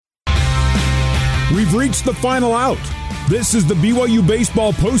We've reached the final out. This is the BYU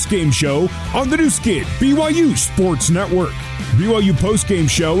Baseball Postgame Show on the new Skin, BYU Sports Network. BYU Postgame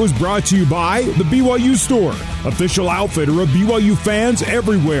Show is brought to you by the BYU Store, official outfitter of BYU fans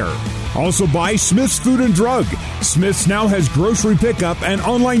everywhere. Also by Smith's Food and Drug. Smith's now has grocery pickup and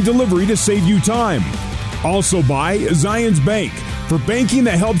online delivery to save you time. Also by Zions Bank. For banking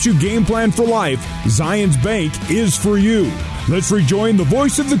that helps you game plan for life, Zions Bank is for you. Let's rejoin the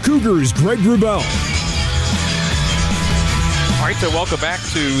voice of the Cougars, Greg Wrubell. All right, so welcome back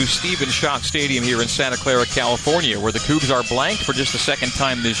to Stephen Schott Stadium here in Santa Clara, California, where the Cougs are blanked for just the second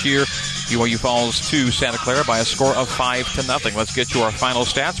time this year. BYU falls to Santa Clara by a score of 5-0. Let's get to our final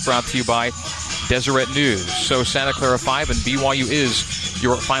stats, brought to you by Deseret News. So Santa Clara 5 and BYU is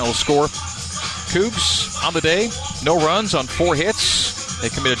your final score. Cougs on the day, no runs on 4 hits. They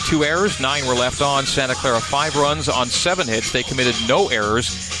committed 2 errors, 9 were left on. Santa Clara 5 runs on 7 hits. They committed no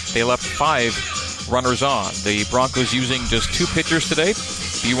errors. They left 5 runners on. The Broncos using just 2 pitchers today.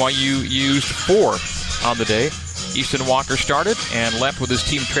 BYU used 4 on the day. Easton Walker started and left with his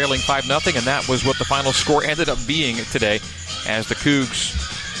team trailing 5-0, and that was what the final score ended up being today, as the Cougs,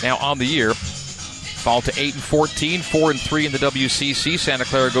 now on the year, fall to 8-14, 4-3 in the WCC. Santa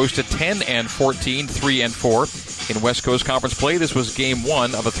Clara goes to 10-14, 3-4 in West Coast Conference play. This was game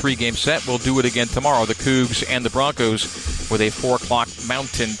 1 of a 3-game set. We'll do it again tomorrow. The Cougs and the Broncos with a 4 o'clock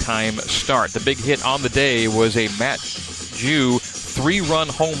Mountain Time start. The big hit on the day was a Matt Jew 3-run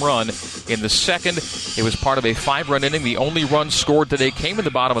home run in the second. It was part of a 5-run inning. The only run scored today came in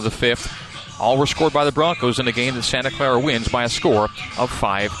the bottom of the 5th. All were scored by the Broncos in a game that Santa Clara wins by a score of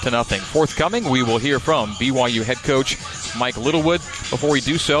 5-0. Forthcoming, we will hear from BYU head coach Mike Littlewood. Before we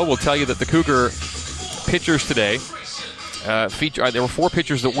do so, we'll tell you that the Cougar pitchers today, there were 4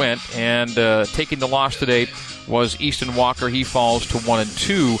 pitchers that went, and taking the loss today was Easton Walker. He falls to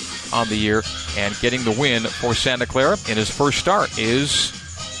 1-2 on the year, and getting the win for Santa Clara in his first start is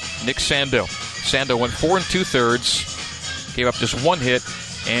Nick Sando. Sando went 4 2/3, gave up just 1 hit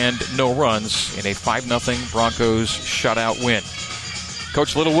and no runs in a 5-0 Broncos shutout win.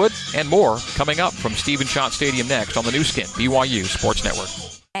 Coach Littlewood and more coming up from Stephen Schott Stadium next on the new Skin, BYU Sports Network.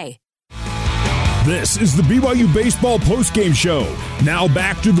 Hey. This is the BYU Baseball Postgame Show. Now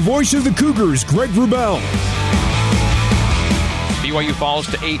back to the voice of the Cougars, Greg Wrubell. BYU falls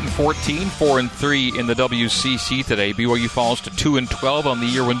to 8-14, 4-3 in the WCC today. BYU falls to 2-12 on the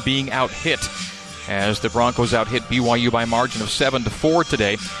year when being out-hit, as the Broncos out-hit BYU by a margin of 7-4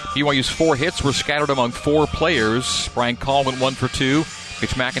 today. BYU's 4 hits were scattered among 4 players. Brian Call went 1 for 2,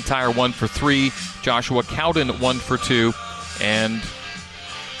 Mitch McIntyre 1 for 3, Joshua Cowden 1 for 2, and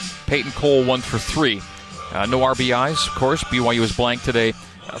Peyton Cole 1 for 3. No RBIs, of course. BYU was blank today,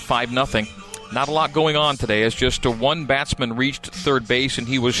 5-0. Not a lot going on today, as just 1 batsman reached third base, and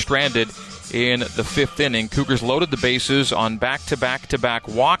he was stranded in the 5th inning. Cougars loaded the bases on back-to-back-to-back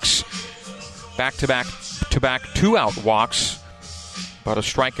walks, back-to-back-to-back 2-out walks, but a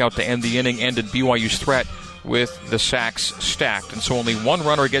strikeout to end the inning ended BYU's threat with the sacks stacked. And so only 1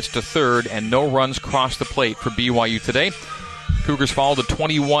 runner gets to third, and no runs cross the plate for BYU today. Cougars fall to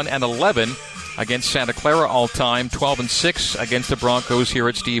 21-11 against Santa Clara all-time, 12-6 against the Broncos here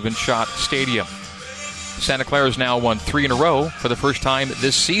at Stephen Schott Stadium. Santa Clara has now won 3 in a row for the first time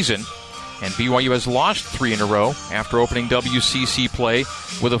this season, and BYU has lost 3 in a row after opening WCC play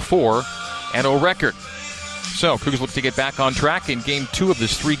with a 4-0 record. So, Cougars look to get back on track in Game 2 of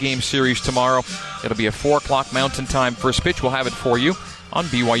this 3-game series tomorrow. It'll be a 4 o'clock Mountain Time first pitch. We'll have it for you on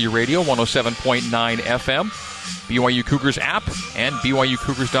BYU Radio, 107.9 FM, BYU Cougars app, and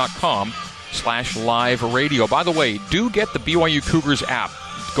BYUCougars.com/live radio. By the way, do get the BYU Cougars app.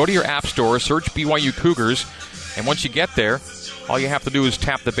 Go to your app store, search BYU Cougars, and once you get there, all you have to do is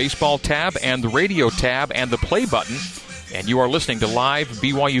tap the baseball tab and the radio tab and the play button, and you are listening to live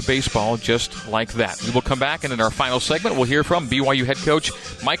BYU baseball just like that. We will come back, and in our final segment, we'll hear from BYU head coach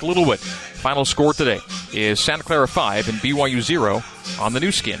Mike Littlewood. Final score today is Santa Clara 5 and BYU 0 on the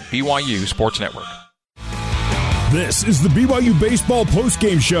new Skin, BYU Sports Network. This is the BYU Baseball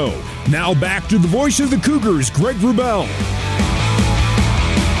Postgame Show. Now back to the voice of the Cougars, Greg Wrubell.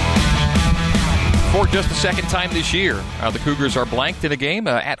 For just the second time this year, the Cougars are blanked in a game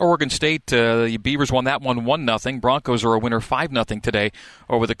at Oregon State. The Beavers won that one 1-0. Broncos are a winner 5-0 today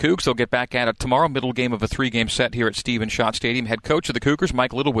over the Cougs. They'll get back at it tomorrow, middle game of a 3-game set here at Stephen Schott Stadium. Head coach of the Cougars,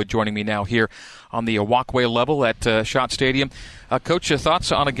 Mike Littlewood, joining me now here on the walkway level at Schott Stadium. Coach,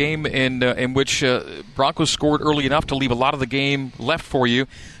 thoughts on a game in which Broncos scored early enough to leave a lot of the game left for you?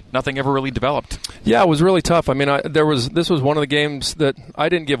 Nothing ever really developed. Yeah, it was really tough. I mean, this was one of the games that I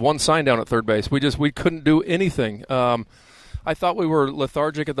didn't give one sign down at third base. We couldn't do anything. I thought we were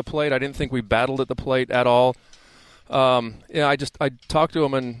lethargic at the plate. I didn't think we battled at the plate at all. I talked to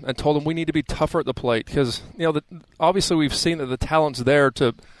him and told him we need to be tougher at the plate because, obviously we've seen that the talent's there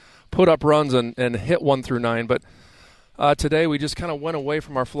to put up runs and hit 1 through 9. But today we just kind of went away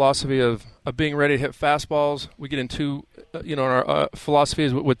from our philosophy of being ready to hit fastballs. We get into, our philosophy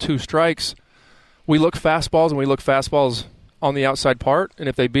is with 2 strikes. We look fastballs and we look fastballs on the outside part. And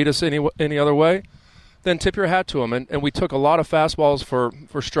if they beat us any other way, then tip your hat to them. And we took a lot of fastballs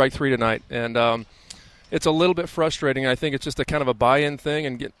for strike 3 tonight. And it's a little bit frustrating. I think it's just a kind of a buy-in thing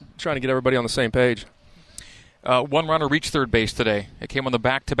and trying to get everybody on the same page. One runner reached third base today. It came on the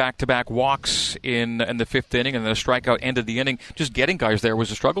back-to-back walks in the 5th inning, and then a strikeout ended the inning. Just getting guys there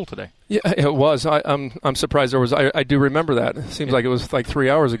was a struggle today. Yeah, it was. I'm surprised there was. I do remember that. It seems like it was like 3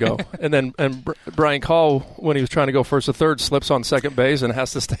 hours ago. and Brian Call, when he was trying to go first to third, slips on second base and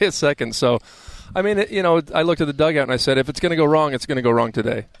has to stay at second. So, I mean, I looked at the dugout and I said, if it's going to go wrong, it's going to go wrong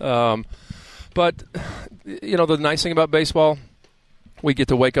today. But, the nice thing about baseball, we get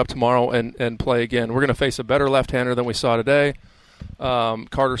to wake up tomorrow and play again. We're going to face a better left-hander than we saw today.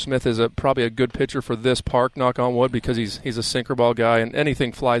 Carter Smith is probably a good pitcher for this park, knock on wood, because he's a sinker ball guy, and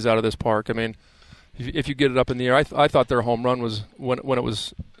anything flies out of this park. I mean, if you get it up in the air, I thought their home run was, when it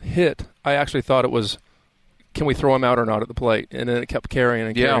was hit, I actually thought it was, can we throw him out or not at the plate? And then it kept carrying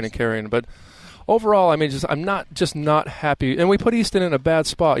and carrying and carrying. But overall, I mean, I'm not happy. And we put Easton in a bad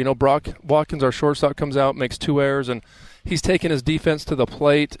spot. Brock Watkins, our shortstop, comes out, makes 2 errors, and he's taken his defense to the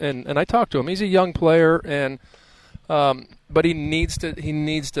plate. And I talked to him. He's a young player, and but he needs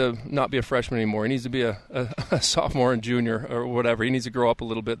to not be a freshman anymore. He needs to be a sophomore and junior or whatever. He needs to grow up a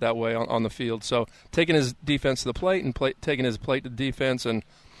little bit that way on the field. So taking his defense to the plate and taking his plate to defense, and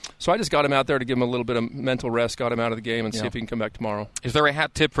so I just got him out there to give him a little bit of mental rest, got him out of the game, and see if he can come back tomorrow. Is there a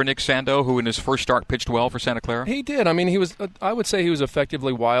hat tip for Nick Sando, who in his first start pitched well for Santa Clara? He did. I mean, I would say he was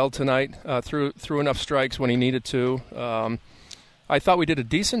effectively wild tonight, threw enough strikes when he needed to. I thought we did a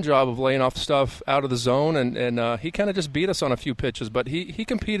decent job of laying off stuff out of the zone, and he kind of just beat us on a few pitches, but he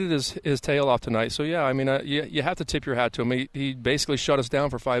competed his tail off tonight. So, yeah, I mean, you have to tip your hat to him. He basically shut us down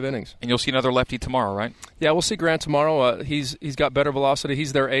for 5 innings. And you'll see another lefty tomorrow, right? Yeah, we'll see Grant tomorrow. He's got better velocity.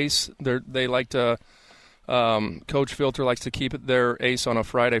 He's their ace. They like to Coach Filter likes to keep their ace on a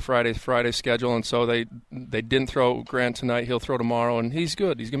Friday schedule, and so they didn't throw Grant tonight. He'll throw tomorrow, and he's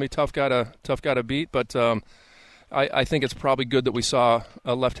good. He's going to be a tough guy to beat, but I think it's probably good that we saw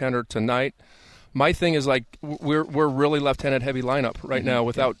a left-hander tonight. My thing is, like, we're really left-handed heavy lineup right now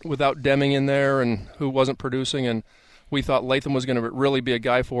without Deming in there and who wasn't producing, and we thought Latham was going to really be a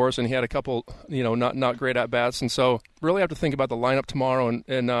guy for us, and he had a couple not great at-bats, and so really have to think about the lineup tomorrow,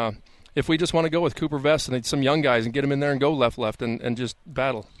 and if we just want to go with Cooper Vest and some young guys and get them in there and go left and just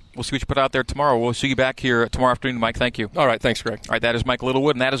battle. We'll see what you put out there tomorrow. We'll see you back here tomorrow afternoon, Mike. Thank you. All right. Thanks, Greg. All right. That is Mike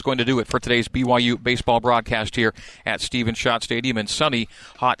Littlewood, and that is going to do it for today's BYU baseball broadcast here at Stephen Schott Stadium in sunny,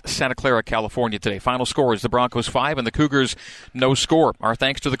 hot Santa Clara, California today. Final score is the Broncos 5 and the Cougars no score. Our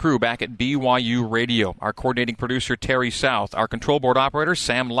thanks to the crew back at BYU Radio. Our coordinating producer, Terry South. Our control board operator,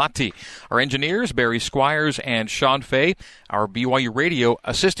 Sam Latti. Our engineers, Barry Squires and Sean Fay. Our BYU Radio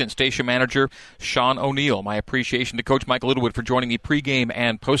assistant station manager, Sean O'Neill. My appreciation to Coach Mike Littlewood for joining me pregame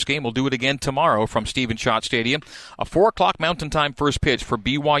and postgame. We'll do it again tomorrow from Stephen Schott Stadium. A 4 o'clock Mountain Time first pitch for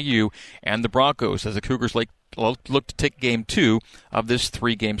BYU and the Broncos as the Cougars look to take Game 2 of this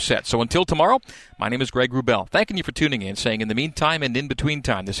 3-game set. So until tomorrow, my name is Greg Wrubell. Thanking you for tuning in, saying in the meantime and in between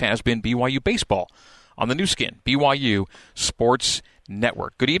time, this has been BYU Baseball on the new skin, BYU Sports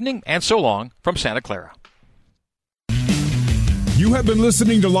Network. Good evening and so long from Santa Clara. You have been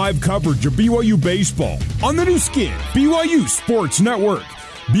listening to live coverage of BYU Baseball on the new skin, BYU Sports Network.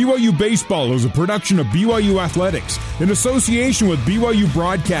 BYU Baseball is a production of BYU Athletics in association with BYU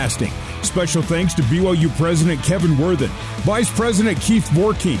Broadcasting. Special thanks to BYU President Kevin Worthen, Vice President Keith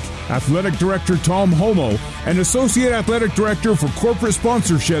Vorkink, Athletic Director Tom Homo, and Associate Athletic Director for Corporate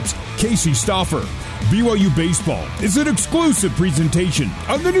Sponsorships, Casey Stauffer. BYU Baseball is an exclusive presentation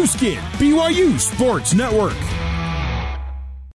of the new skin, BYU Sports Network.